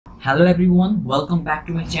Hello everyone, welcome back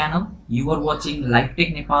to my channel. You are watching Live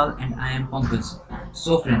Tech Nepal and I am Pankaj.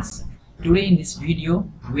 So friends, today in this video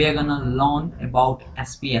we are gonna learn about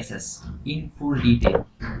SPSS in full detail.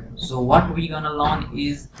 So what we gonna learn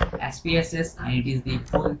is SPSS and it is the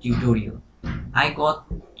full tutorial. I got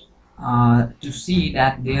to see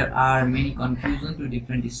that there are many confusion to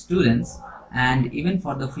different students, and even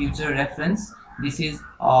for the future reference this is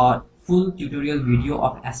a full tutorial video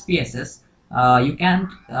of SPSS. You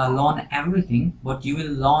can't learn everything, but you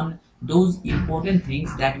will learn those important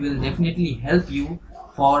things that will definitely help you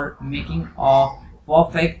for making a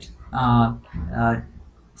perfect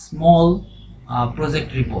small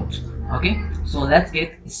project report. Okay, so let's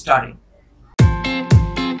get started.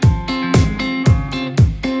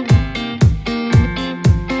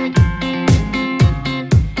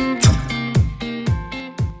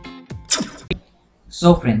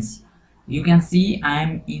 So friends, you can see I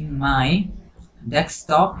am in my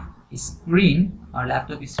desktop screen or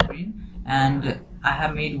laptop screen, and I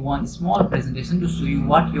have made one small presentation to show you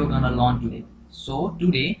what you're gonna learn today. So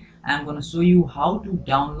today I'm gonna show you how to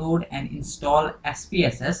download and install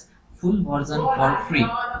SPSS full version for free.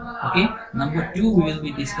 Okay, number two, we will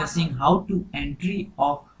be discussing how to entry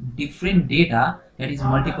of different data, that is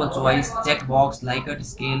multiple choice, checkbox, Likert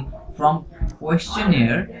scale from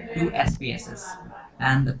questionnaire to SPSS.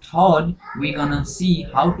 And the third, we're gonna see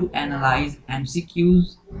how to analyze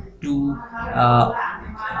MCQs to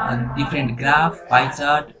different graph, pie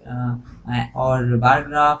chart, or bar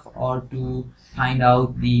graph, or to find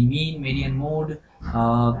out the mean, median, mode,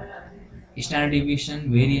 standard deviation,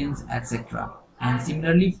 variance, etc. And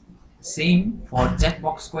similarly same for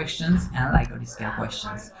checkbox questions and Likert scale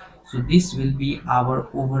questions. So this will be our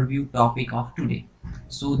overview topic of today.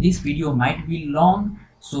 So this video might be long,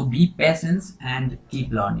 so be patient and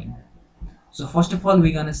keep learning. So first of all,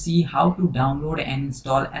 we're gonna see how to download and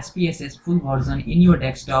install SPSS full version in your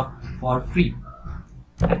desktop for free.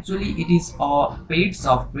 Actually it is a paid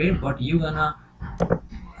software, but you're gonna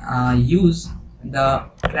use the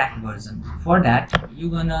crack version. For that,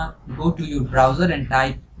 you're gonna go to your browser and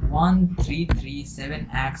type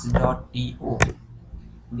 1337x.to.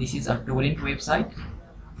 This is a torrent website.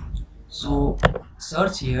 So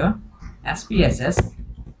search here SPSS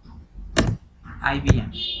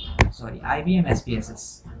IBM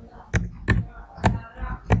SPSS.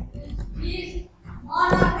 You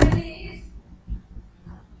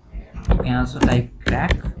can also type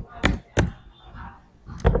crack.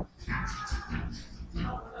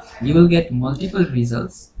 You will get multiple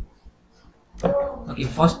results. Okay,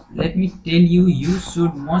 first let me tell you, you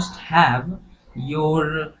should must have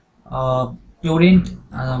your torrent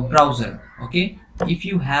browser. Okay, if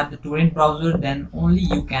you have the torrent browser, then only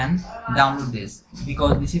you can download this,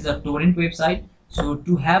 because this is a torrent website. So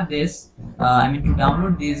to have this to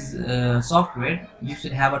download this software, you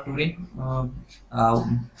should have a torrent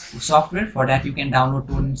software. For that, you can download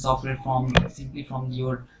torrent software simply from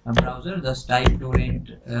your browser. Just type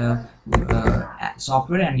torrent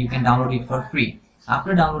software and you can download it for free.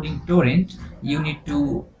 After downloading torrent, you need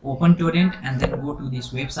to open torrent and then go to this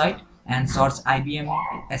website and search IBM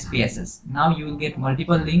SPSS. Now you will get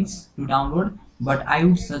multiple links to download, but I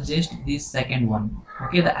would suggest this second one.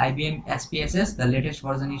 Okay, the IBM SPSS, the latest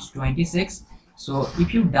version is 26. So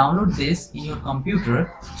if you download this in your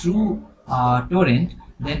computer through torrent,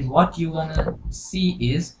 then what you gonna see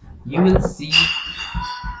is, you will see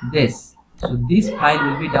this. So this file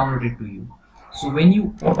will be downloaded to you. So when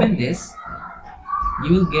you open this,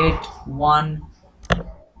 you will get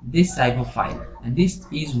this type of file, and this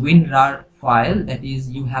is WinRAR file. That is,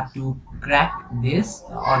 you have to crack this,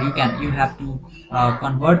 or you have to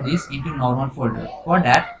convert this into normal folder. For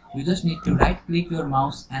that, you just need to right click your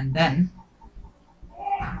mouse and then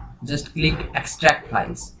just click extract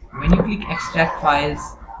files. When you click extract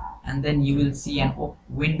files, and then you will see an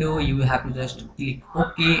window, you will have to just click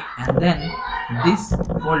OK, and then this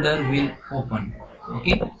folder will open.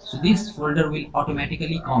 Okay, so this folder will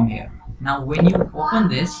automatically come here. Now when you open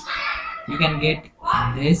this, you can get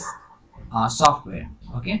this software.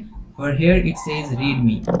 Okay, for here it says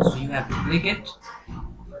readme, so you have to click it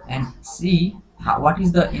and see what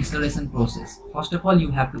is the installation process. First of all,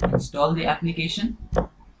 you have to install the application.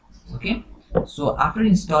 Okay, so after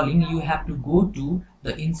installing, you have to go to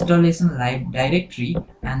the installation directory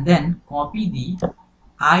and then copy the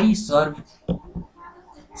iServc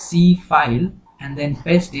file and then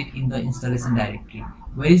paste it in the installation directory.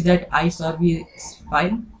 Where is that iService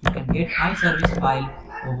file? You can get iService file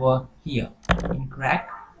over here in crack.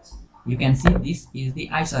 You can see this is the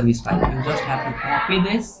iService file. You just have to copy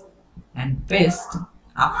this and paste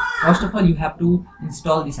First of all, you have to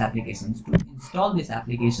install this application. To install this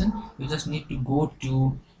application, you just need to go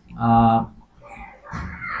to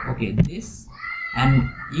okay, this, and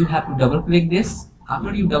you have to double click this.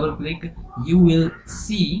 After you double click, you will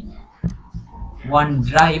see one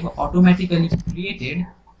drive automatically created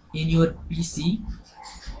in your PC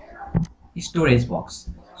storage box.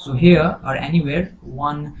 So here or anywhere,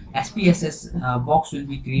 one SPSS box will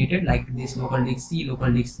be created, like this: local disk C,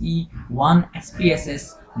 local disk E. One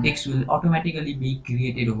SPSS disk will automatically be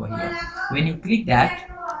created over here. When you click that,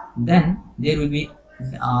 then there will be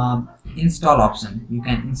install option. You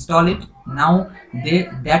can install it. Now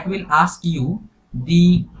that will ask you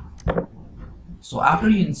the, so after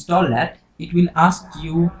you install that, it will ask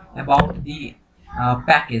you about the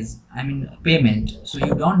package, I mean payment. So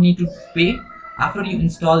you don't need to pay. After you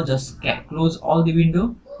install, just close all the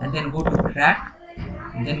window and then go to crack,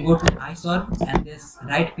 then go to iSolve and this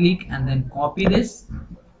right click and then copy this.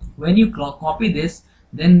 When you copy this,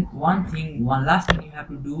 then one last thing you have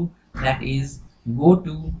to do, that is go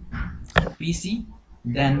to PC,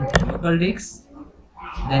 then local disk,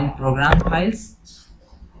 then program files.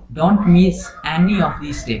 Don't miss any of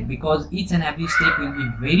these steps, because each and every step will be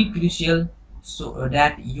very crucial, so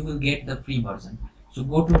that you will get the free version. So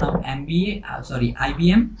go to now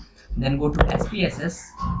IBM, then go to SPSS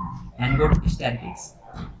and go to statistics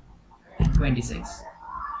and 26.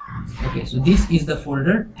 Okay, so this is the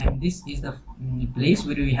folder and this is the place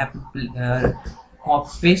where we have to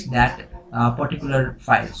paste that particular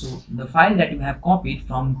file. So the file that you have copied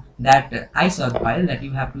from that ISOR file, that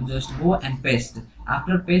you have to just go and paste.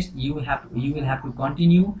 After paste, you will have to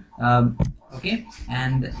continue, okay,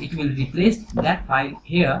 and it will replace that file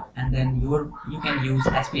here, and then you can use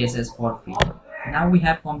SPSS for free. Now we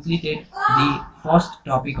have completed the first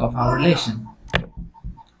topic of our lesson,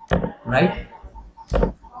 right?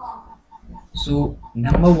 So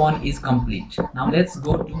number 1 is complete. Now let's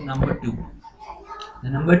go to number 2. The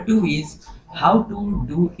number 2 is how to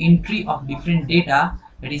do entry of different data,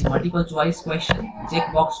 that is multiple choice question,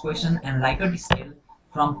 checkbox question and Likert scale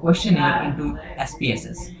from questionnaire into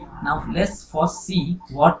SPSS. Now let's first see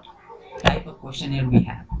what type of questionnaire we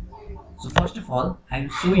have. So first of all, I will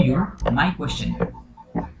show you my questionnaire.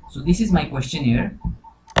 So this is my questionnaire.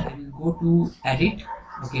 I will go to edit.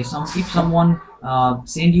 Okay, if someone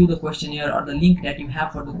send you the questionnaire or the link that you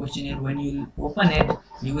have for the questionnaire, when you open it,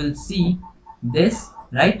 you will see this,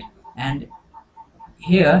 right? And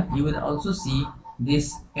here you will also see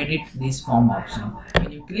this edit this form option.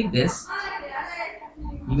 When you click this,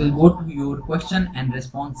 you will go to your question and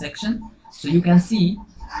response section. So you can see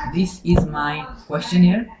this is my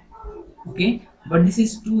questionnaire, okay, but this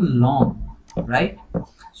is too long, right?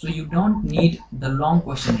 So you don't need the long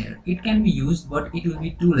questionnaire. It can be used, but it will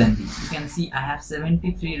be too lengthy. You can see I have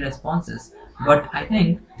 73 responses, but I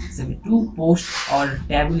think to post or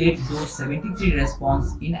tabulate those 73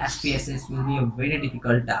 responses in SPSS will be a very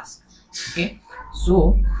difficult task. Okay,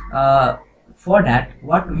 so for that,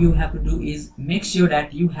 what you have to do is make sure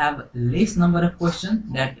that you have less number of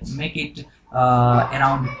questions, that make it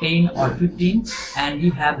around 10 or 15, and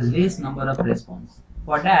you have less number of response.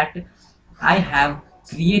 For that, I have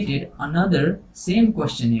created another same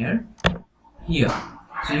questionnaire here.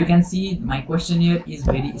 So you can see my questionnaire is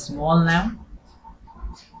very small now,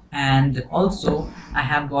 and also I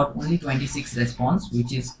have got only 26 response,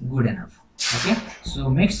 which is good enough. Okay, so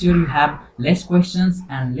make sure you have less questions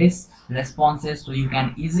and less responses, so you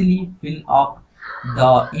can easily fill up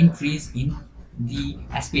the entries in the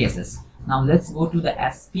SPSS. Now let's go to the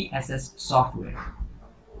SPSS software.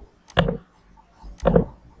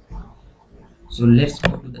 So let's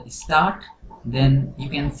go to the start. Then you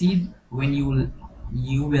can see when you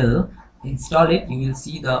will install it, you will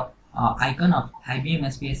see the icon of IBM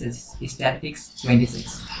SPSS Statistics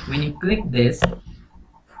 26. When you click this,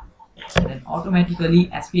 then automatically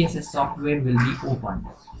SPSS software will be opened.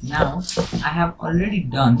 Now I have already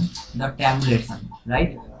done the tabulation,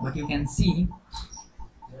 right? But you can see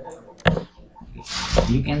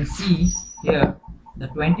here the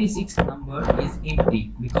 26 number is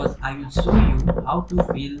empty, because I will show you how to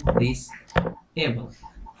fill this table.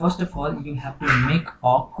 First of all, you have to make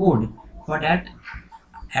a code. For that,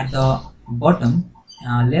 at the bottom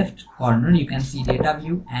left corner, you can see data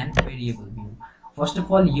view and variable view. First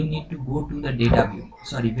of all, you need to go to the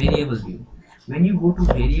variable view. When you go to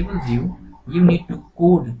variable view, you need to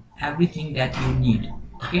code everything that you need.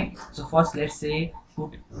 Okay, so first let's say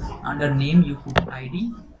put under name you put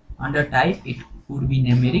ID, under type it would be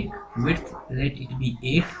numeric, width let it be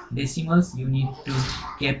 8, decimals you need to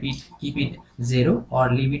keep it 0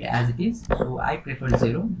 or leave it as it is. So I prefer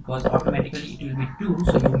 0 because automatically it will be 2,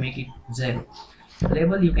 so you make it 0.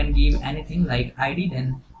 Label you can give anything like ID,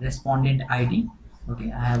 then respondent ID.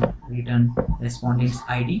 Okay, I have written respondent's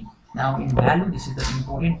ID. Now in value, this is the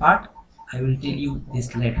important part. I will tell you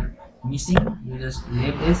this later. Missing, you just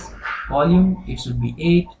leave this. Volume, it should be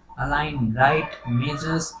 8. Align, right.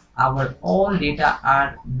 Measures, our all data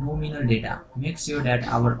are nominal data. Make sure that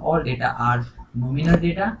our all data are nominal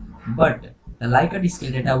data, but the Likert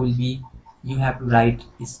scale data will be, you have to write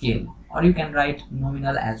scale, or you can write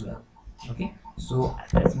nominal as well. Okay, so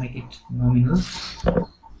let's make it nominal.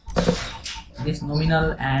 This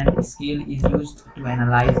nominal and scale is used to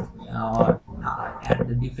analyze at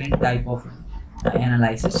the different type of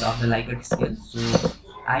analysis of the Likert scale. So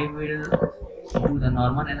I will do the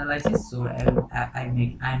normal analysis, so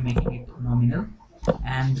I'm making it nominal,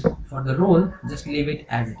 and for the role just leave it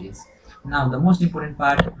as it is. Now the most important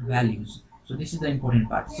part, values. So this is the important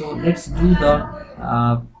part. So let's do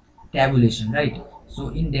the tabulation, right? So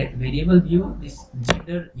in that variable view, this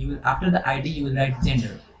gender, you will, after the ID you will write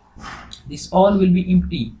gender. This all will be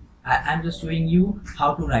empty. I'm just showing you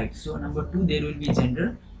how to write. So number 2, there will be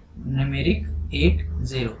gender, numeric 8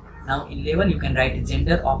 0. Now in label you can write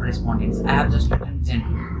gender of respondents. I have just written gender,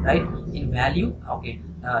 right? In value, okay,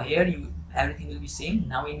 here you everything will be same.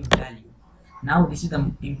 Now in value, now this is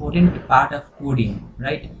the important part of coding,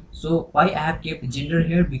 right? So why I have kept gender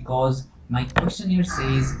here? Because my question here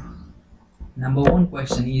says number 1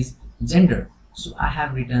 question is gender, so I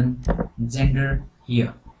have written gender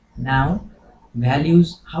here. Now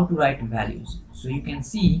values, how to write values? So you can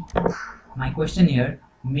see my question here,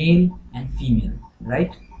 male and female,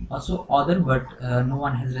 right? Also other, but no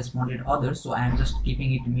one has responded other, so I am just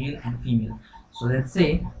keeping it male and female. So let's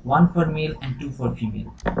say 1 for male and 2 for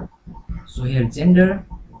female. So here gender,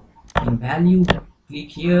 in value click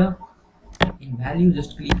here, in value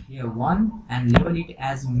just click here 1 and label it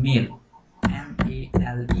as male,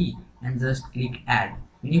 MALE, and just click add.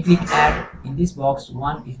 When you click add, in this box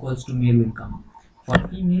 1 equals to male will come. For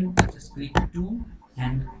female just click 2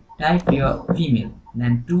 and type here female,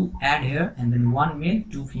 then 2 add here, and then 1 male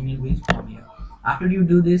 2 female will come here. After you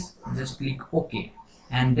do this, just click OK,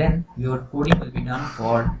 and then your coding will be done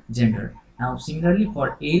for gender. Now similarly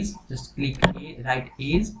for age, just click write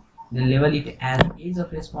age, then label it as age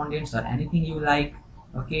of respondents or anything you like.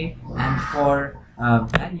 Okay, and for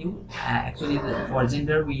value, actually for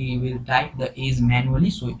gender we will type the age manually,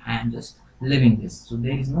 so I am just leaving this, so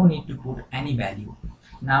there is no need to put any value.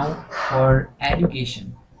 Now for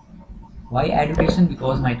education, why education?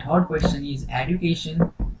 Because my third question is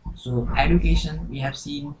education. So education, we have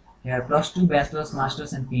seen here +2 bachelor's,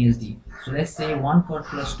 master's and PhD. So let's say 1 for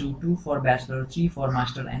 +2, 2 for bachelor, 3 for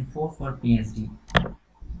master and 4 for PhD.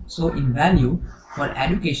 So in value for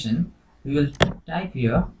education, we will type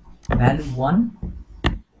here value 1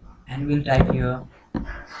 and we'll type here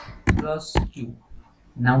 +2.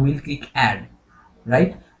 Now we'll click add,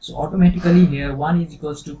 right? So automatically here 1 is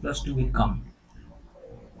equals to +2 will come.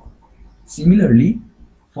 Similarly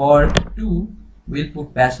for 2 we'll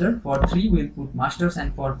put bachelor, for 3 we'll put masters,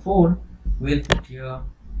 and for 4 we'll put here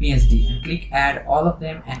PhD, and click add all of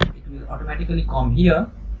them and it will automatically come here,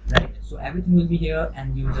 right? So everything will be here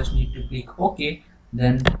and you just need to click OK,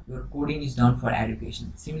 then your coding is done for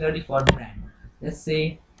education. Similarly for brand, let's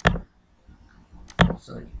say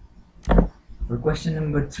for question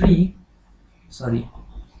number 3,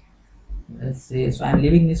 let's say, so I'm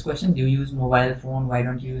leaving this question, do you use mobile phone, why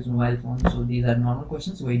don't you use mobile phone? So these are normal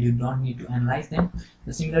questions where you don't need to analyze them.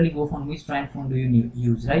 So similarly go from which brand phone do you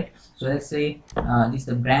use, right? So let's say this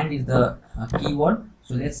the brand is the keyword,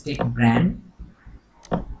 so let's take brand.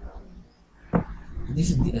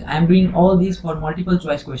 This is I'm doing all these for multiple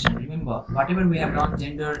choice question. Remember, whatever we have done,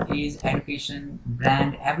 gender, age, education,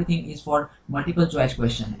 brand, everything is for multiple choice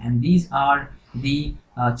question, and these are the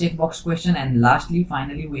checkbox question, and lastly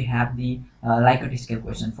finally we have the Likert scale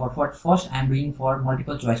question. For first I'm doing for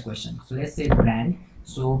multiple choice question. So let's say brand.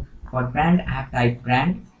 So for brand I have typed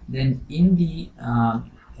brand, then in the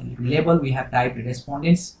label we have typed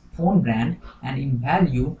respondents phone brand, and in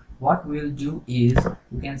value what we'll do is,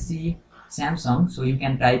 you can see Samsung, so you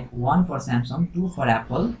can type 1 for Samsung, 2 for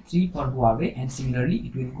Apple, 3 for Huawei, and similarly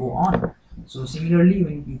it will go on. So similarly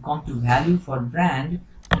when you come to value for brand,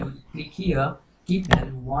 you click here, keep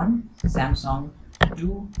value 1 Samsung,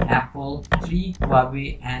 2 Apple, 3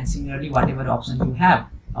 Huawei, and similarly whatever option you have,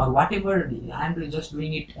 or whatever. I'm just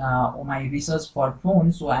doing it on my research for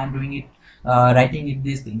phone, so I'm doing it writing it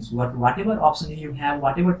these things. Whatever option you have,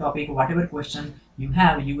 whatever topic, whatever question you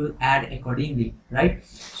have, you will add accordingly, right?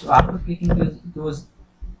 So after clicking those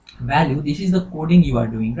value, this is the coding you are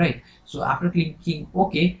doing, right? So after clicking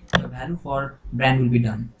OK, the value for brand will be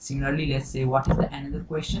done. Similarly, let's say what is the another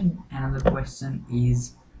question. Another question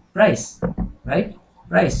is price, right?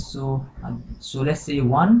 Price. So let's say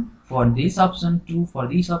 1 for this option, 2 for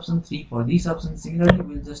this option, 3 for this option. Similarly,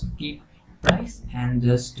 we'll just keep price and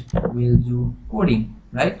just we'll do coding,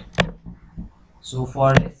 right? So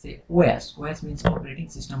for let's say OS means operating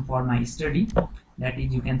system for my study, that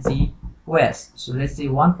is you can see OS. So let's say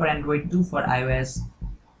 1 for Android, 2 for iOS,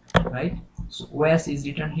 right? So OS is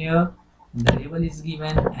written here, the label is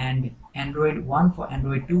given, and Android 1 for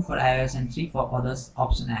Android, 2 for iOS, and 3 for others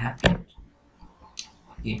option I have kept.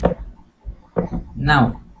 Okay,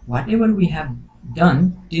 now whatever we have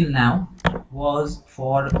done till now was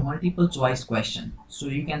for multiple choice question. So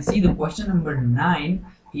you can see the question number 9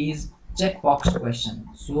 is checkbox question.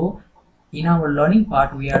 So in our learning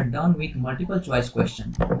part we are done with multiple choice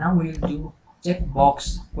question. Now we will do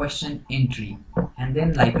checkbox question entry and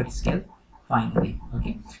then Likert scale finally.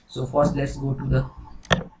 Okay, so first let's go to the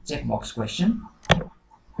checkbox question.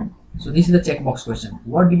 So this is the checkbox question.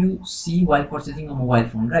 What do you see while purchasing a mobile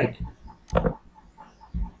phone, right?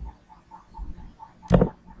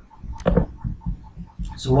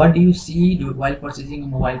 So what do you see while purchasing a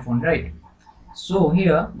mobile phone, right? So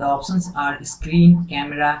here the options are screen,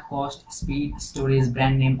 camera, cost, speed, storage,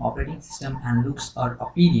 brand name, operating system, and looks or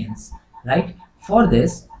appearance, right? For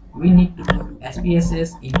this we need to go to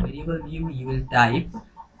SPSS. In variable view you will type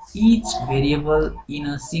each variable in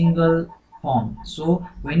a single form. So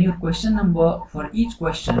when your question number for each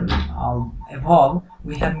question above,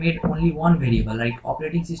 we have made only one variable, like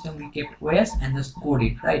operating system we kept OS and just code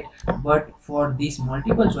it, right? But for this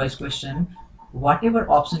multiple choice question, whatever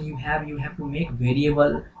option you have to make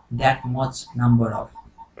variable that much number of,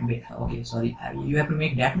 okay, sorry, you have to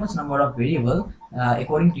make that much number of variable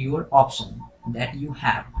according to your option that you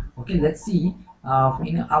have. Okay, let's see.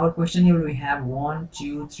 In our question here we have 1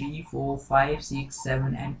 2 3 4 5 6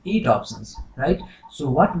 7 and 8 options, right? So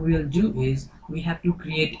what we will do is we have to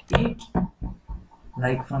create 8,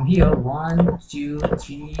 like from here 1 2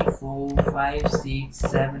 3 4 5 6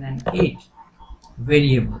 7 and 8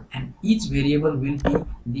 variable, and each variable will be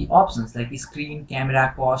the options like screen,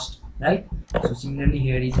 camera, cost, right? So similarly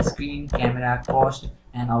here is screen, camera, cost,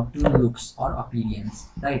 and our two looks or appearance,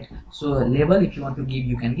 right? So label if you want to give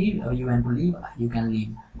you can give, or you want to leave you can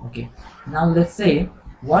leave. Okay, now let's say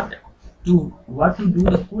what to do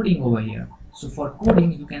the coding over here. So for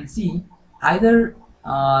coding you can see either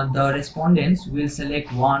the respondents will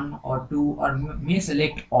select 1 or 2 or may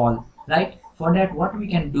select all, right? For that what we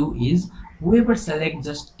can do is whoever selects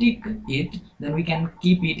just tick it, then we can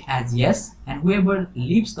keep it as yes, and whoever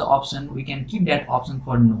leaves the option we can keep that option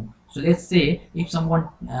for no. So let's say if someone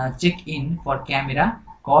check in for camera,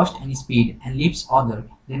 cost and speed and leaves other,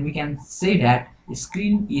 then we can say that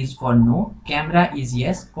screen is for no, camera is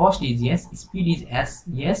yes, cost is yes, speed is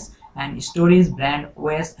yes, and storage, brand,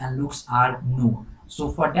 OS and looks are no. So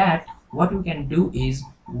for that what we can do is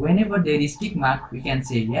whenever there is tick mark we can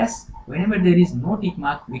say yes, whenever there is no tick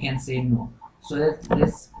mark we can say no. So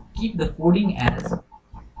let's keep the coding as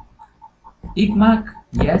tick mark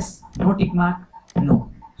yes, no tick mark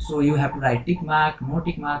no. So you have to write tick mark, no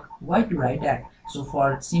tick mark. Why to write that? So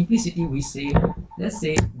for simplicity we say, let's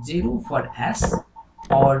say 0 for yes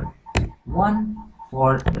or 1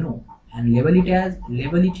 for no, and label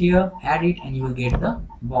it here, add it, and you will get the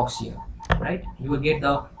box here, right? You will get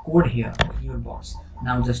the code here in your box.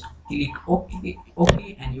 Now just click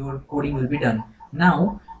OK, and your coding will be done.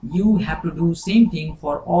 Now you have to do same thing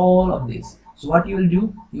for all of this. So what you will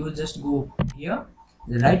do, you will just go here,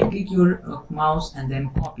 right click your mouse and then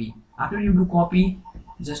copy. After you do copy,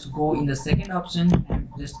 just go in the second option and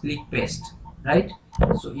just click paste, right?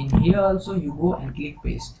 So in here also you go and click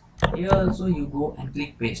paste, here also you go and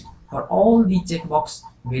click paste. For all the checkbox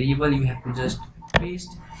variable you have to just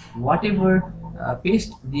paste whatever,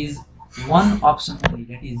 paste this one option only,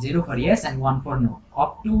 that is 0 for yes and 1 for no,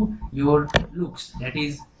 up to your looks, that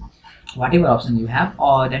is whatever option you have,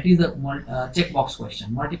 or that is the checkbox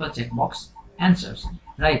question, multiple checkbox answers,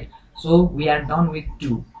 right? So we are done with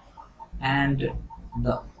 2, and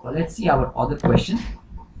let's see our other question.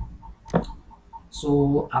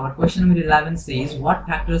 So our question number 11 says what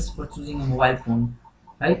factors for choosing a mobile phone,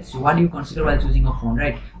 right? So what do you consider while choosing a phone,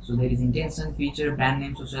 right? So there is intention, feature, brand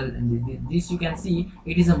name, social, and this you can see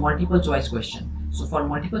it is a multiple choice question. So for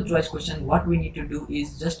multiple choice question what we need to do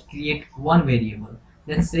is just create one variable.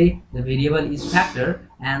 Let's say the variable is factor,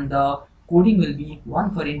 and the coding will be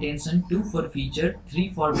 1 for intention, 2 for feature, 3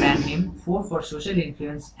 for brand name, 4 for social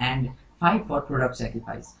influence, and 5 for product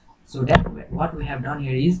sacrifice. So that what we have done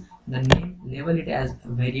here is the name, label it as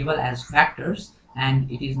variable as factors, and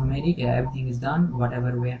it is numeric. Everything is done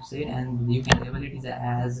whatever we have said, and you can label it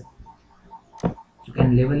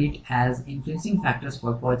as influencing factors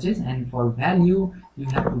for purchase. And for value, you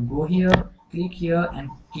have to go here, click here, and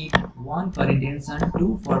keep 1 for intention,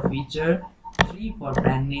 2 for feature, 3 for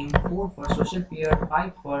brand name, 4 for social peer,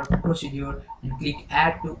 5 for procedure, and click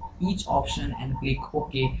add to each option and click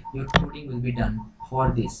OK. Your coding will be done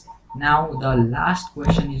for this. Now the last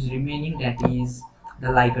question is remaining, that is the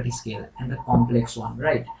Likert scale and the complex one,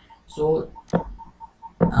 right? So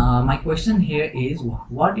my question here is,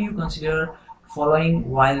 what do you consider following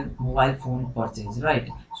while mobile phone purchase, right?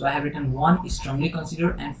 So I have written 1 strongly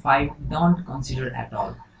consider and 5 don't consider at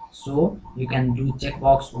all. So you can do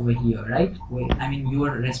checkbox over here, right? I mean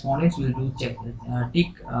your respondents will do tick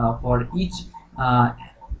for each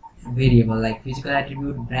variable like physical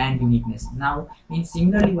attribute, brand, uniqueness. Now in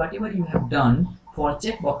similarly, whatever you have done for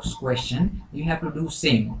checkbox question, you have to do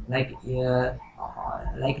same, like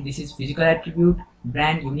this is physical attribute,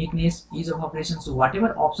 brand, uniqueness, ease of operation. So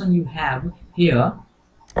whatever option you have here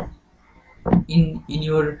in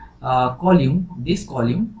your column, this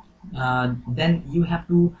column, then you have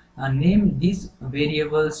to name these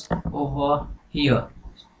variables over here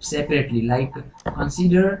separately, like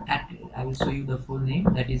consider I will show you the full name,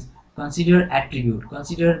 that is consider attribute,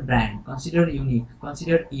 consider brand, consider unique,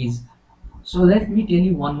 consider ease. So let me tell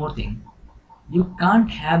you one more thing, you can't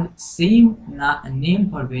have same name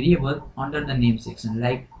for variable under the name section.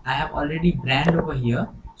 Like I have already brand over here,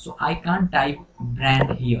 so I can't type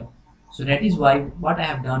brand here. So that is why what I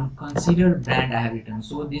have done, consider brand I have written.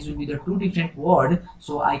 So this will be the 2 different words,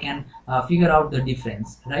 so I can figure out the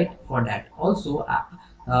difference, right? For that also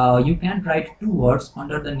you can write 2 words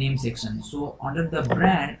under the name section. So under the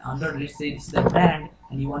brand, under let's say this is the brand,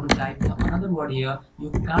 and you want to type another word here,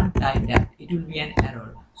 you can't type that, it will be an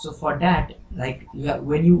error. So for that, like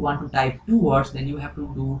when you want to type 2 words, then you have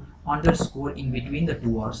to do underscore in between the 2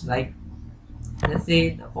 words. Like let's say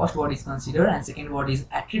the first word is consider and second word is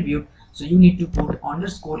attribute, so you need to put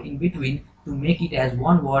underscore in between to make it as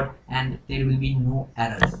 1 word, and there will be no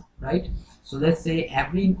errors, right? So let's say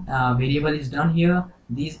every variable is done here,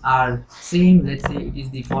 these are same. Let's say it is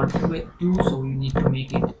default 2, so we need to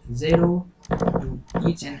make it 0 to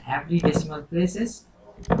each and every decimal places,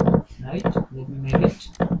 right? Let me make it.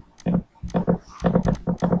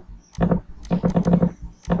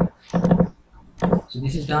 So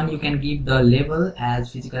this is done. You can give the label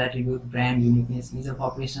as physical attribute, brand, uniqueness, ease of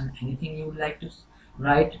operation, anything you would like to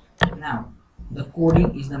write. Now the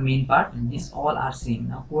coding is the main part, and these all are same.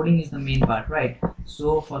 Now coding is the main part, right?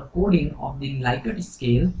 So for coding of the Likert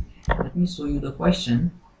scale, let me show you the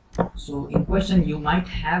question. So in question you might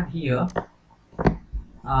have here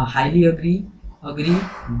highly agree,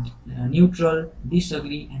 neutral,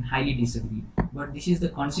 disagree, and highly disagree. But this is the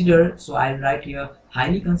consider, so I'll write here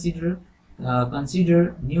highly consider,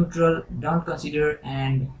 consider, neutral, don't consider,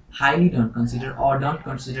 and highly don't consider, or don't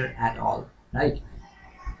consider at all, right?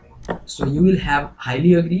 So you will have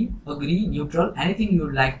highly agree, neutral, anything you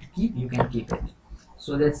would like to keep, you can keep it.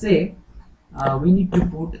 So let's say we need to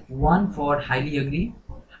put 1 for highly agree,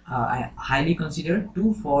 highly consider,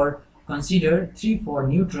 2 for consider, 3 for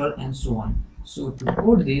neutral, and so on. So to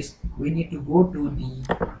code this, we need to go to the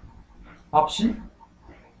option,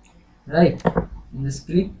 right? In this,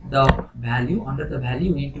 click the value, under the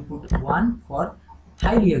value we need to put 1 for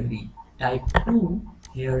highly agree, type 2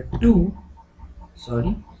 here, 2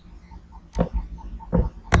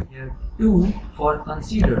 here, 2 for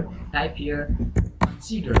consider, type here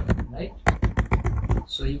consider, right?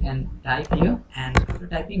 So you can type here, and after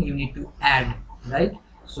typing you need to add, right?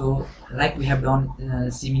 So like we have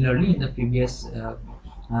done similarly in the previous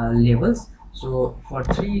levels. So for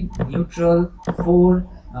 3 neutral, 4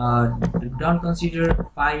 don't consider,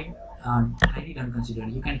 5 highly don't consider.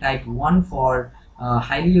 You can type 1 for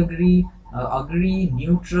highly agree,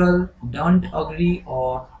 neutral, don't agree,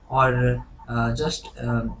 or just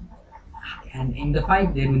and in the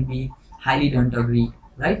 5 there will be highly don't agree,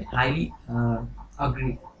 right? Highly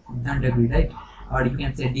agree, don't agree, right? Or you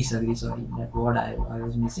can say disagree, sorry, that word I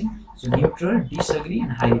was missing. So neutral, disagree,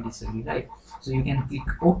 and highly disagree, right? So you can click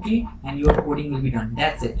OK, and your coding will be done.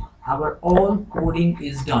 That's it, our all coding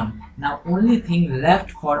is done. Now only thing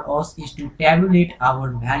left for us is to tabulate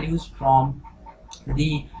our values from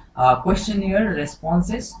the questionnaire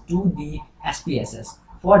responses to the SPSS.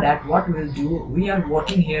 For that, what we'll do, we are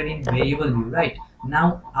working here in variable view, right?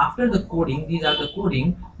 Now after the coding, these are the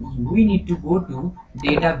coding, we need to go to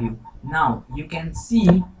data view. Now you can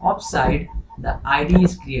see upside the ID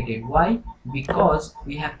is created. Why? Because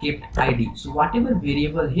we have kept ID. So whatever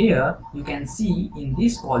variable here you can see in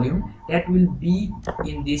this column, that will be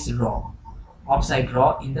in this row, offsite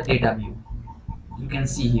row in the data view. You can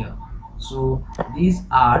see here. So these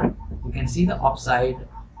are, you can see the offsite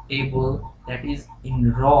table that is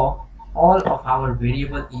in raw. All of our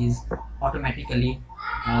variable is automatically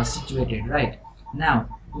situated. Right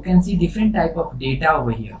now you can see different type of data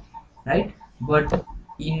over here, right? But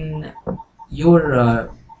in your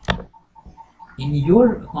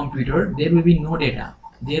computer there will be no data.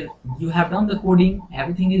 There you have done the coding,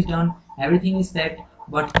 everything is done, everything is set,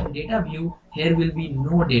 but in data view here will be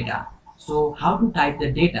no data. So how to type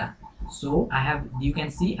the data? So I have, you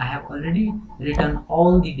can see I have already written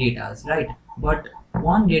all the datas, right? But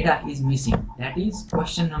one data is missing, that is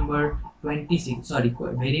question number 26, sorry,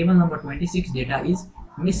 variable number 26 data is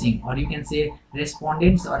missing, or you can say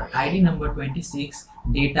respondents or ID number 26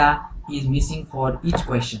 data is missing for each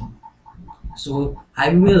question. So I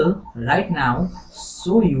will right now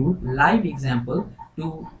show you live example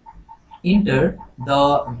to enter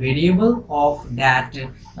the variable of that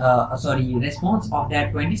response of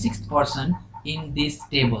that 26th person in this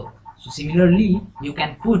table. So similarly you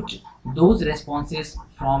can put those responses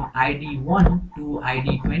from ID 1 to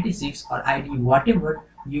ID 26 or ID whatever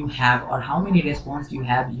you have, or how many response you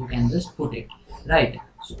have, you can just put it, right?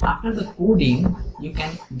 So after the coding you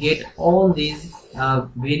can get all these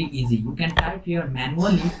very easy. You can type here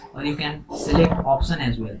manually or you can select option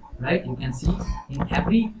as well, right? You can see in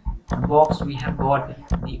every box we have got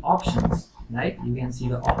the options, right? You can see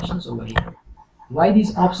the options over here. Why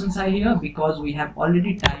these options are here? Because we have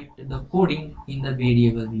already typed the coding in the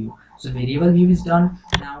variable view. So variable view is done.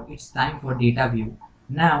 Now it's time for data view.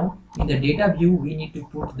 Now in the data view we need to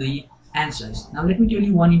put the answers. Now let me tell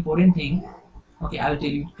you one important thing. Okay, I will tell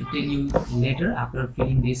you later after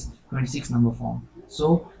filling this 26 number form.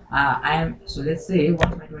 So let's say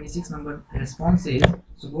what my 26 number response is.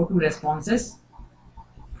 So go to responses.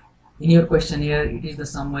 In your questionnaire it is the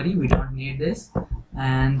summary, we don't need this,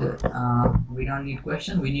 and we don't need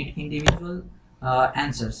question, we need individual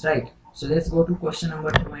answers, right? So let's go to question number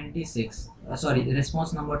 26,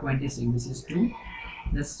 response number 26. This is 2.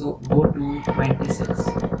 Let's go to 26.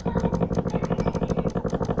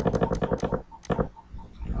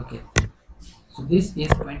 Okay, so this is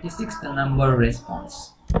 26th number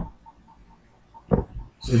response.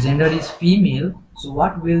 So gender is female. So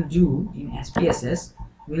what we'll do in SPSS,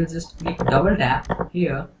 we'll just click double tap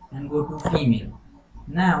here and go to female.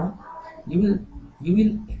 Now you will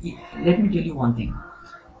let me tell you one thing.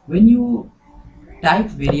 When you type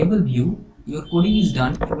variable view, your coding is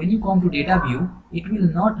done. When you come to data view, it will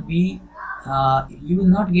not be you will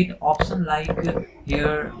not get option like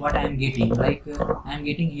here what I am getting, like I am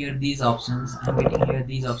getting here these options, I am getting here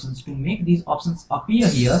these options. To make these options appear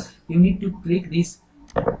here, you need to click this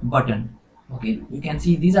button. Okay, you can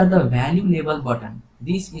see these are the value label button.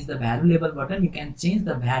 This is the value label button. You can change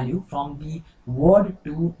the value from the word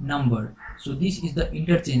to number. So this is the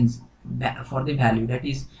interchange for the value. That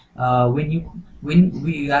is when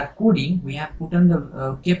we are coding, we have put on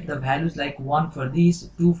the kept the values like 1 for this,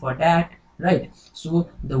 2 for that, right? So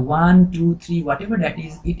the 1, 2, 3, whatever that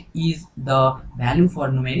is, it is the value for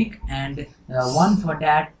numeric, and 1 for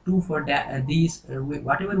that, 2 for that, these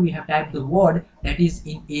whatever we have typed the word, that is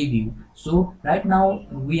in a view. So right now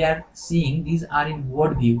we are seeing these are in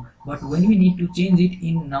word view, but when we need to change it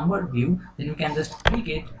in number view, then you can just click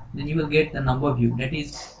it, then you will get the number view. That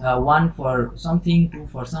is 1 for something, 2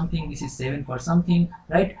 for something, this is 7 for something,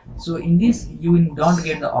 right? So in this you don't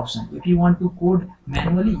get the option. If you want to code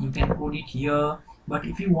manually, you can code it here, but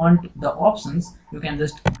if you want the options, you can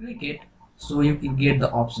just click it, so you can get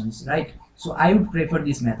the options, right? So I would prefer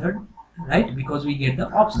this method, right, because we get the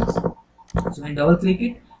options. So when double click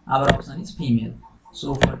it, our option is female.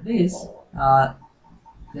 So for this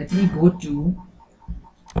let me go to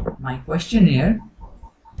my questionnaire.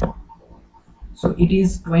 So it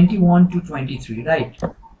is 21 to 23, right?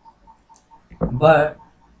 But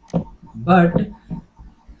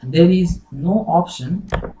there is no option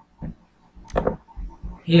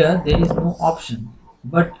here, there is no option,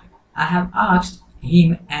 but I have asked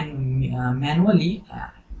him, and manually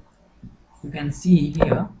you can see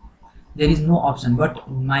here there is no option, but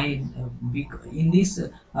my in this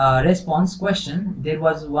response question there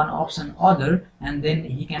was one option other, and then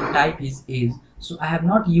he can type his age. So I have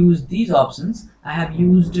not used these options, I have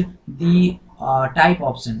used the type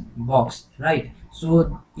option box, right?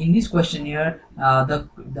 So in this questionnaire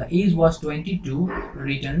the age was 22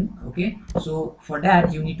 written. Okay, so for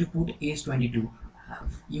that you need to put age 22.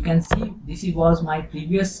 you can see this was my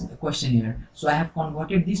previous questionnaire, so I have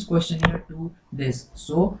converted this questionnaire to this.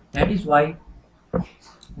 So that is why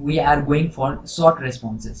we are going for short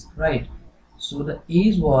responses, right? So the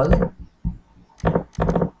age was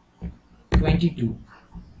 22.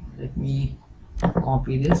 Let me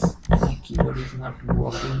copy this. My keyboard is not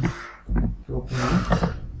working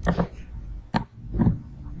properly.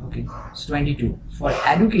 Okay, it's 22. For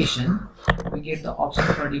education, we get the option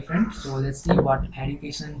for different. So let's see what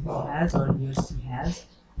education he has or he or she has.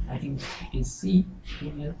 I think it is C,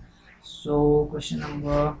 female. So question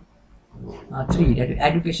number 3, that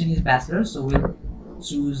education is bachelor. So we'll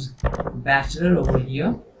choose bachelor over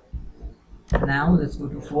here. Now let's go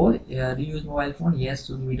to 4. Do you use mobile phone? Yes,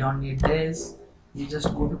 so we don't need this. We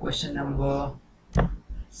just go to question number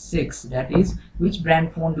 6, that is which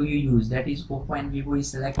brand phone do you use? That is Oppo and Vivo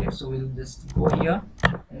is selected, so we'll just go here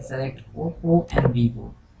and select Oppo and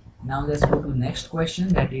Vivo. Now let's go to next question,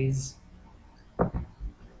 that is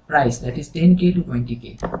price, that is 10k to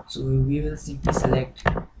 20k. So we will simply select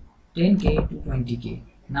 10k to 20k.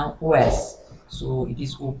 Now OS, so it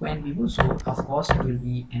is Oppo and Vivo, so of course it will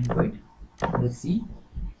be Android. Let's see.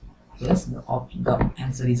 Yes, the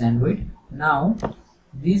answer is Android. Now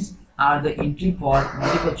these are the entry for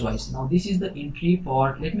multiple choice. Now this is the entry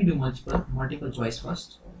for, let me do multiple choice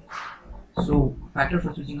first. So factor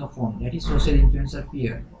for choosing a phone, that is social influencer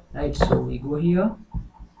peer, right? So we go here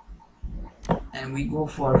and we go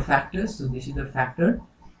for factors. So this is the factor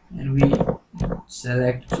and we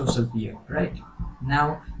select social peer, right?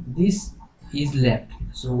 Now this is left,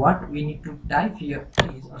 so what we need to type here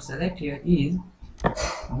is, or select here is,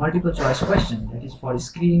 multiple choice question, that is for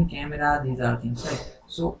screen, camera, these are things, right?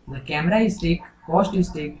 So the camera is tick, cost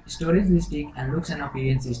is tick, storage is tick, and looks and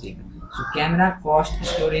appearance is tick. So camera, cost,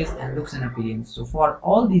 storage, and looks and appearance. So for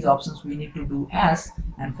all these options we need to do S,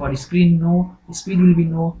 and for screen no, speed will be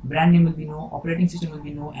no, brand name will be no, operating system will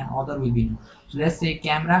be no, and other will be no. So let's say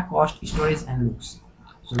camera, cost, storage, and looks.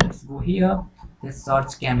 So let's go here, let's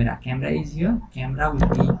search camera. Camera is here, camera will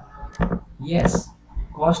be yes,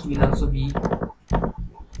 cost will also be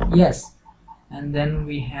yes, and then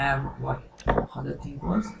we have what other thing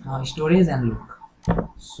was storage and look.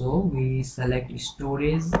 So we select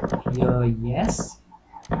storage here yes,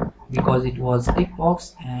 because it was tick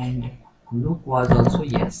box, and look was also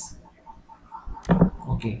yes.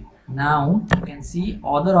 Okay, now you can see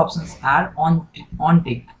other options are on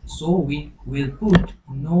tick, so we will put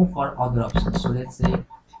no for other options. So let's say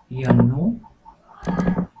here no,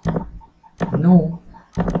 no,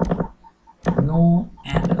 no,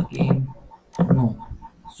 and again no.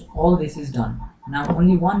 So all this is done. Now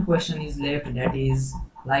only one question is left, that is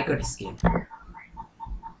Likert scale.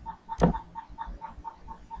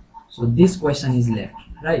 So this question is left,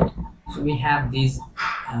 right? So we have these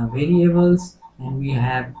variables and we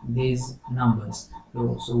have these numbers.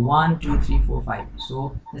 So 1, 2, 3, 4, 5.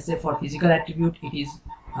 So let's say for physical attribute it is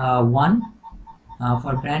 1,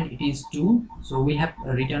 for brand it is 2. So we have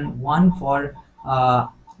written 1 for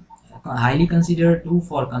highly consider, 2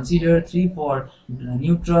 for consider, 3 for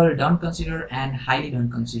neutral, don't consider, and highly don't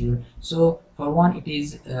consider. So for 1 it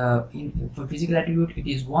is for physical attribute it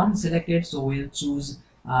is 1 selected, so we'll choose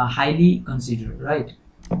highly consider, right?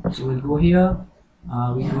 So we'll go here,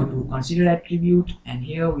 we go to consider attribute, and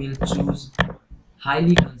here we'll choose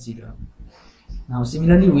highly consider. Now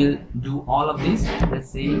similarly we'll do all of this. Let's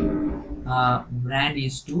say brand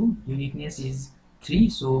is 2, uniqueness is 3,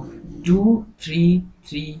 so 2, 3,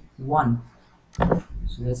 3, 1.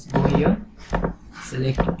 So let's go here,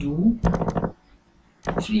 select 2,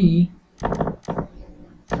 3,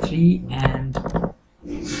 3, and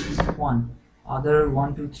 1. Other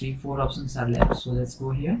 1, 2, 3, 4 options are left. So let's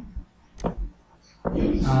go here.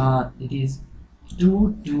 It is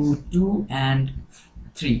 2, 2, 2, and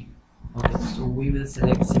 3. Okay, so we will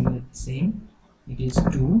select same. It is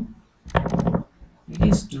 2. It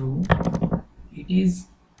is 2. It is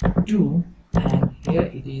 2, and here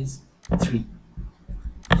it is 3.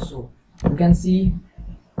 So you can see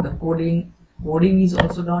the coding is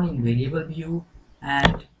also done in variable view,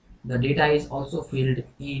 and the data is also filled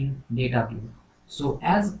in data view. So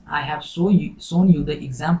as I have shown you the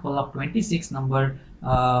example of 26 number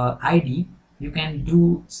ID, you can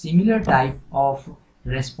do similar type of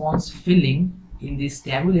response filling in this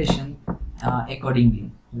tabulation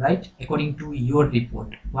accordingly, right? According to your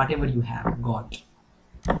report, whatever you have got,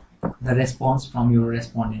 the response from your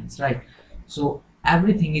respondents, right? So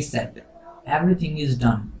everything is set, everything is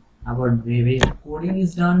done. Our coding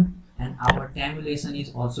is done, and our tabulation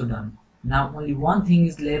is also done. Now only one thing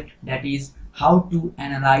is left, that is how to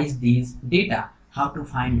analyze these data, how to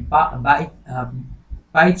find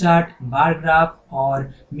pie chart, bar graph,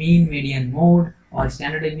 or mean, median, mode, or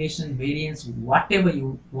standard deviation, variance, whatever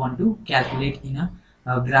you want to calculate in a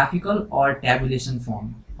graphical or tabulation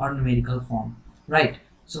form or numerical form, right?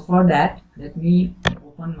 So for that, let me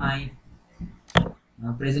open my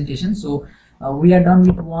presentation. So we are done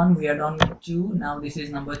with one, we are done with two. Now this is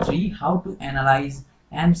number three, how to analyze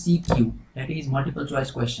MCQ, that is multiple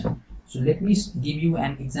choice question. So let me give you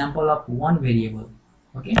an example of one variable.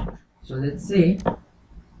 Okay, so let's say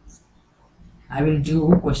I will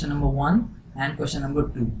do question number one and question number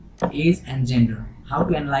two, age and gender. How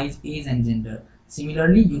to analyze age and gender.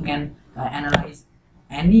 Similarly, you can analyze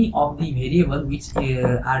any of the variable which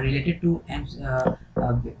are related to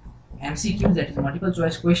MCQs, that is multiple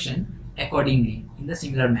choice question, accordingly in the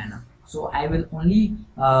similar manner. So I will only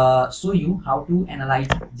show you how to analyze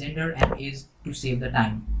gender and age to save the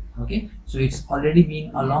time. Okay, so it's already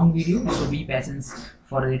been a long video, so be patient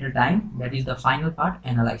for a little time. That is the final part,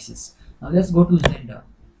 analysis. Now let's go to gender.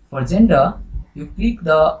 For gender, you click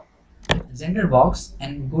the gender box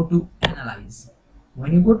and go to analyze.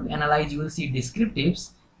 When you go to analyze, you will see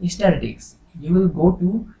descriptives, statistics. You will go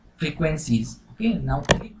to frequencies. Okay, now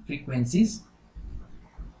click frequencies.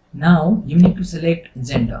 Now you need to select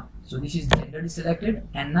gender. So this is gender is selected,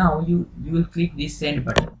 and now you will click this send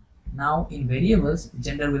button. Now in variables,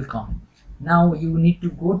 gender will come. Now you need to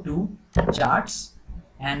go to charts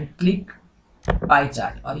and click pie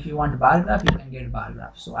chart, or if you want bar graph, you can get bar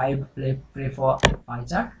graph. So I pray for pie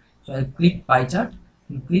chart, so I'll click pie chart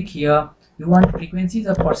and click here. You want frequencies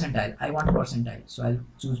or percentile? I want percentile, so I'll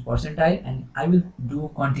choose percentile and I will do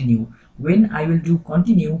continue. When I will do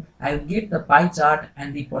continue, I'll get the pie chart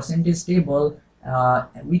and the percentage table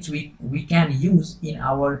which we can use in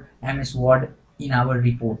our MS Word in our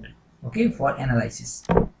report, okay, for analysis.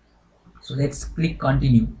 So let's click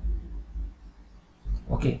continue.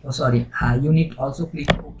 Okay, oh sorry, you need also click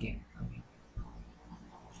OK. Okay.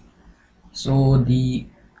 So the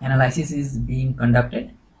analysis is being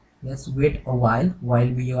conducted. Let's wait a while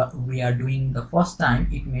we are doing the first time.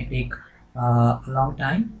 It may take a long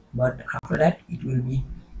time, but after that it will be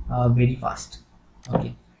very fast.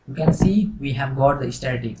 Okay, you can see we have got the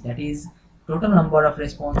statistics, that is total number of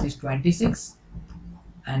response is 26,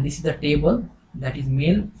 and this is the table, that is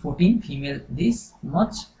male 14, female this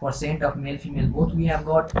much percent of male female both we have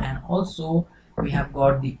got, and also we have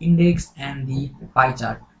got the index and the pie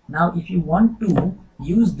chart. Now if you want to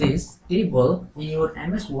use this table in your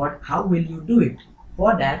MS Word, how will you do it?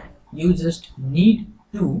 For that you just need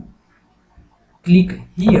to click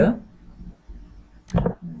here.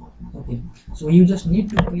 Okay, so you just need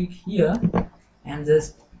to click here and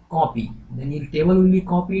just copy. Then your table will be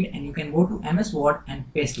copied and you can go to MS Word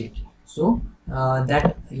and paste it. So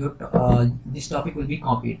that your this topic will be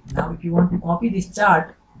copied. Now if you want to copy this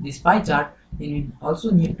chart, this pie chart, then you also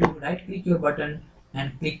need to right click your button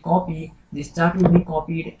and click copy. This chart will be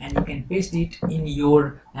copied and you can paste it in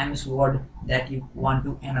your MS Word that you want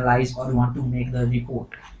to analyze or you want to make the report.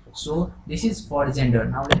 So this is for gender.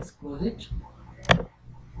 Now let's close it.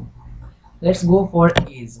 Let's go for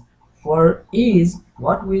age. For age,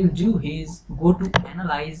 what we'll do is go to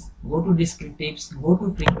analyze, go to descriptives, go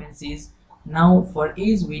to frequencies. Now for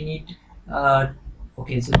age we need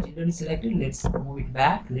okay, so gender is selected. Let's move it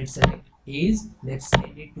back. Let's select age. Let's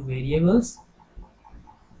send it to variables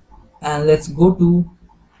and let's go to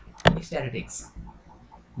statistics.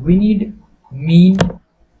 We need mean,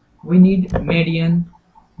 we need median,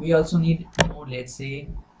 we also need mode, let's say,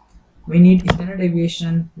 we need standard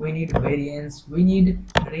deviation, we need variance, we need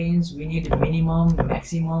range, we need minimum,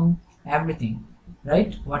 maximum, everything,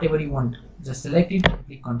 right? Whatever you want, just select it and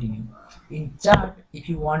click continue. In chart, if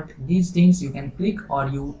you want these things, you can click or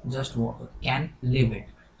you just can leave it.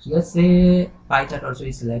 So let's say pie chart also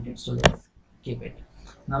is selected, so let's keep it.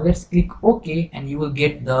 Now let's click OK and you will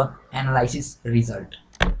get the analysis result.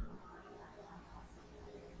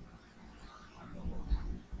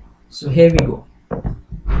 So here we go.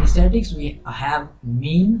 In statistics we have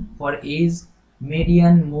mean for age,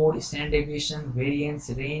 median, mode, standard deviation, variance,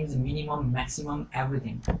 range, minimum, maximum,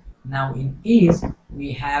 everything. Now in age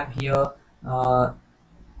we have here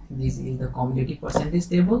this is the cumulative percentage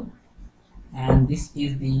table and this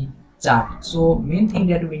is the chart. So main thing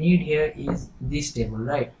that we need here is this table,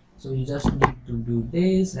 right? So you just need to do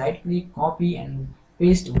this, right click, copy and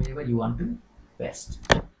paste wherever you want to paste.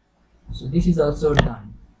 So this is also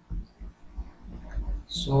done.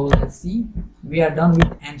 So let's see, we are done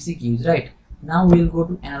with MCQs, right? Now we'll go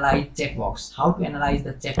to analyze checkbox. How to analyze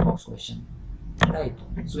the checkbox question, right?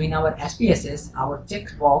 So in our SPSS, our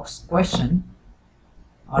checkbox question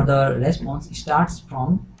or the response starts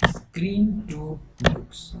from screen to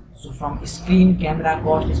looks. So from screen, camera,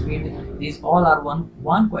 cost, speed, these all are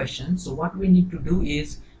one question. So what we need to do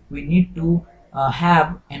is we need to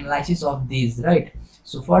have analysis of these, right?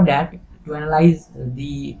 So for that, to analyze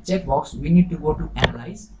the checkbox, we need to go to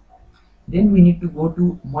analyze, then we need to go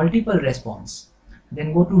to multiple response,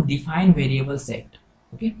 then go to define variable set.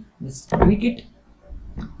 Okay, let's click it.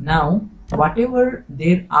 Now whatever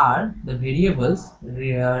there are the variables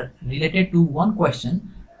related to one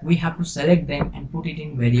question, we have to select them and put it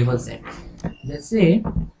in variable set. Let's say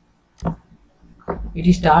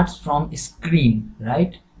it starts from screen,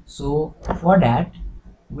 right? So for that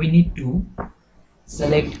we need to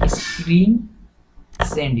select screen,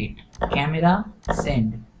 send it, camera,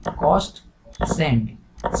 send, cost, send,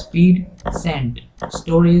 speed, send,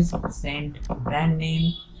 storage, send, brand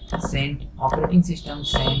name, send, operating system,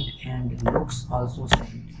 send, and looks also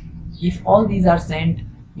send. If all these are sent,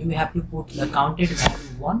 you have to put the counted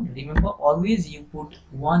value 1. Remember, always you put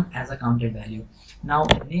 1 as a counted value. Now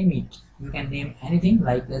name it. You can name anything,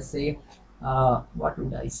 like let's say what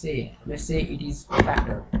would I say, let's say it is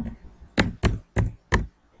factor.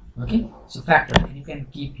 Okay, so factor, and you can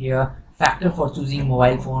keep here factor for choosing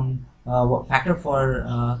mobile phone, factor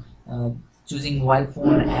for choosing mobile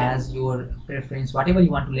phone as your preference. Whatever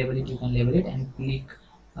you want to label it, you can label it, and click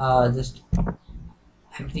just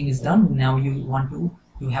everything is done. Now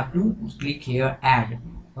you have to click here add.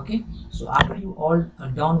 Okay, so after you all are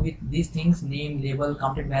done with these things, name, label,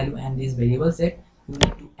 counted value, and this variable set, you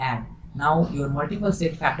need to add. Now your multiple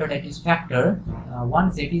set factor, that is factor,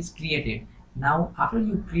 one set is created. Now after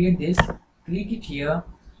you create this, click it here,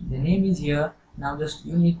 the name is here. Now just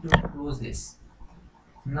you need to close this.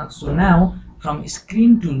 So now from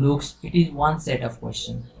screen to looks, it is one set of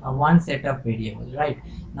question, one set of variables, right?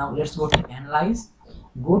 Now let's go to analyze,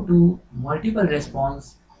 go to multiple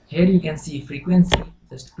response. Here you can see frequency,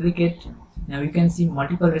 just click it. Now you can see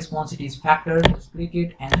multiple response, it is factor, just click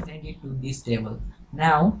it and send it to this table.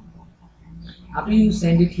 Now after you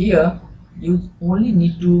send it here, you only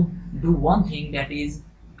need to do one thing, that is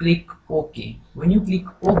click OK. When you click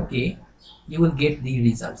OK, you will get the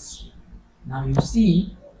results. Now you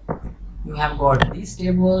see you have got this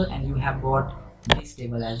table and you have got this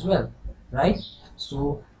table as well, right?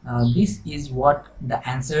 So this is what the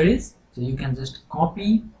answer is. So you can just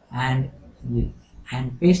copy and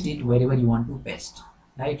paste it wherever you want to paste,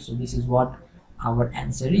 right? So this is what our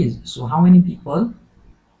answer is. So how many people,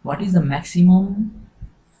 what is the maximum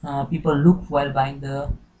people look while buying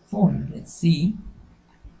the phone? Let's see.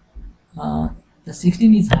 The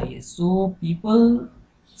 16 is highest. So people,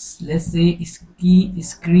 let's say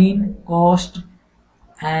screen, cost,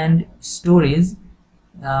 and storage,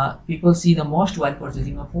 people see the most while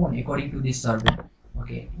purchasing a phone according to this survey.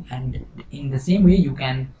 Okay, and in the same way you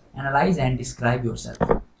can analyze and describe yourself.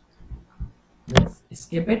 Let's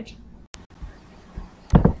skip it.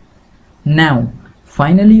 Now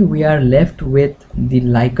finally we are left with the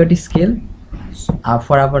Likert scale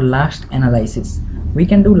for our last analysis. We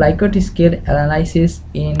can do Likert scale analysis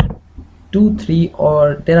in 2, 3,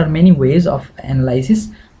 or there are many ways of analysis,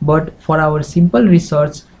 but for our simple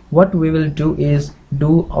research, what we will do is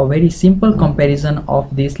do a very simple comparison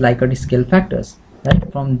of these Likert scale factors,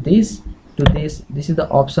 right? From this to this is the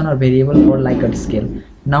option or variable for Likert scale.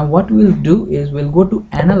 Now what we'll do is we'll go to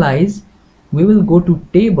analyze, we will go to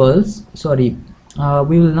tables, sorry,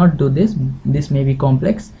 we will not do this, this may be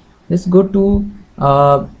complex. Let's go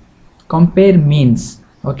to compare means.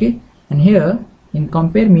 Okay, and here in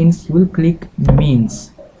compare means you will click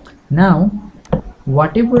means. Now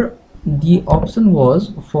whatever the option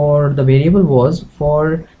was for the variable was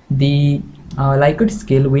for the Likert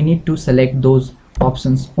scale, we need to select those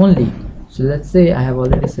options only. So let's say I have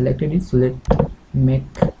already selected it, so let's make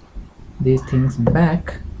these things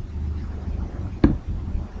back.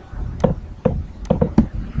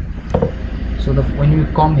 So when you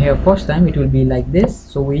come here first time, it will be like this.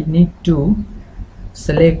 So we need to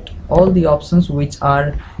select all the options which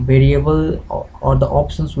are variable, or the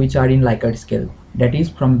options which are in Likert scale. That is,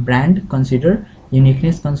 from brand consider,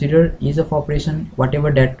 uniqueness consider, ease of operation,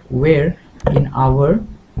 whatever that were in our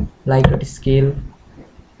Likert scale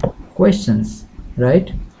questions,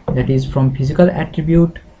 right? That is from physical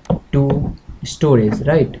attribute to storage,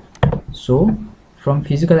 right? So from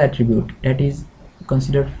physical attribute, that is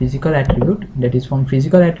considered physical attribute, that is from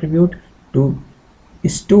physical attribute to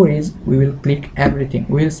storage, we will click everything,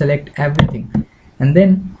 we will select everything, and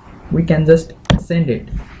then we can just send it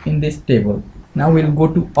in this table. Now we'll go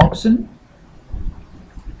to option,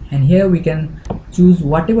 and here we can choose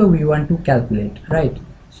whatever we want to calculate, right?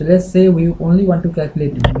 So let's say we only want to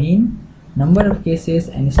calculate mean, number of cases,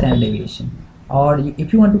 and standard deviation. or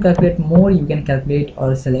if you want to calculate more, you can calculate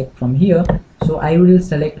or select from here. So I will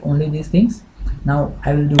select only these things. Now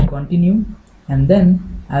I will do continue, and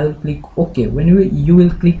then I will click OK. When you will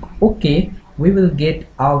click OK, we will get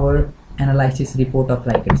our analysis report of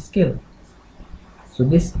Likert scale. So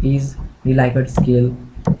this is the Likert scale.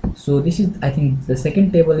 So this is, I think the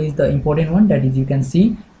second table is the important one, that is you can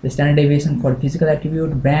see the standard deviation for physical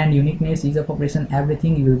attribute, brand, uniqueness, ease of operation,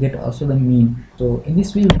 everything. You will get also the mean. So in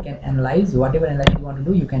this way we can analyze whatever analysis you want to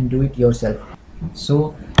do, you can do it yourself.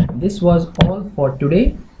 So this was all for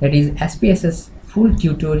today, that is SPSS full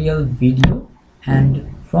tutorial video,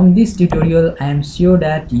 and from this tutorial I am sure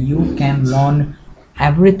that you can learn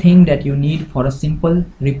everything that you need for a simple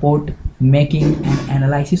report making and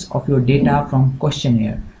analysis of your data from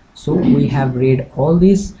questionnaire. So we have read all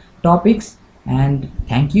these topics, and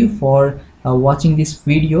thank you for watching this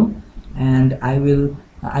video, and I would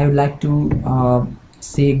like to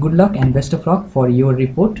say good luck and best of luck for your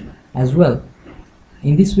report as well.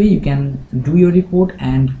 In this way you can do your report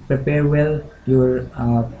and prepare well your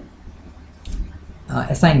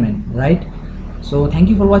assignment, right? So thank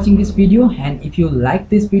you for watching this video, and if you like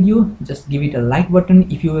this video, just give it a like button.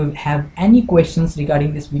 If you have any questions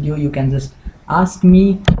regarding this video, you can just ask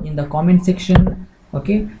me in the comment section,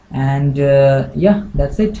 okay? And yeah,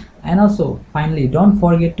 that's it. And also finally, don't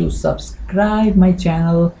forget to subscribe my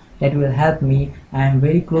channel. That will help me. I am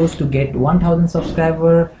very close to get 1000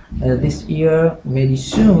 subscribers this year, very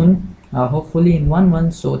soon, hopefully in 1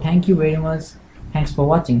 month. So thank you very much. Thanks for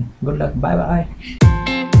watching. Good luck. Bye bye.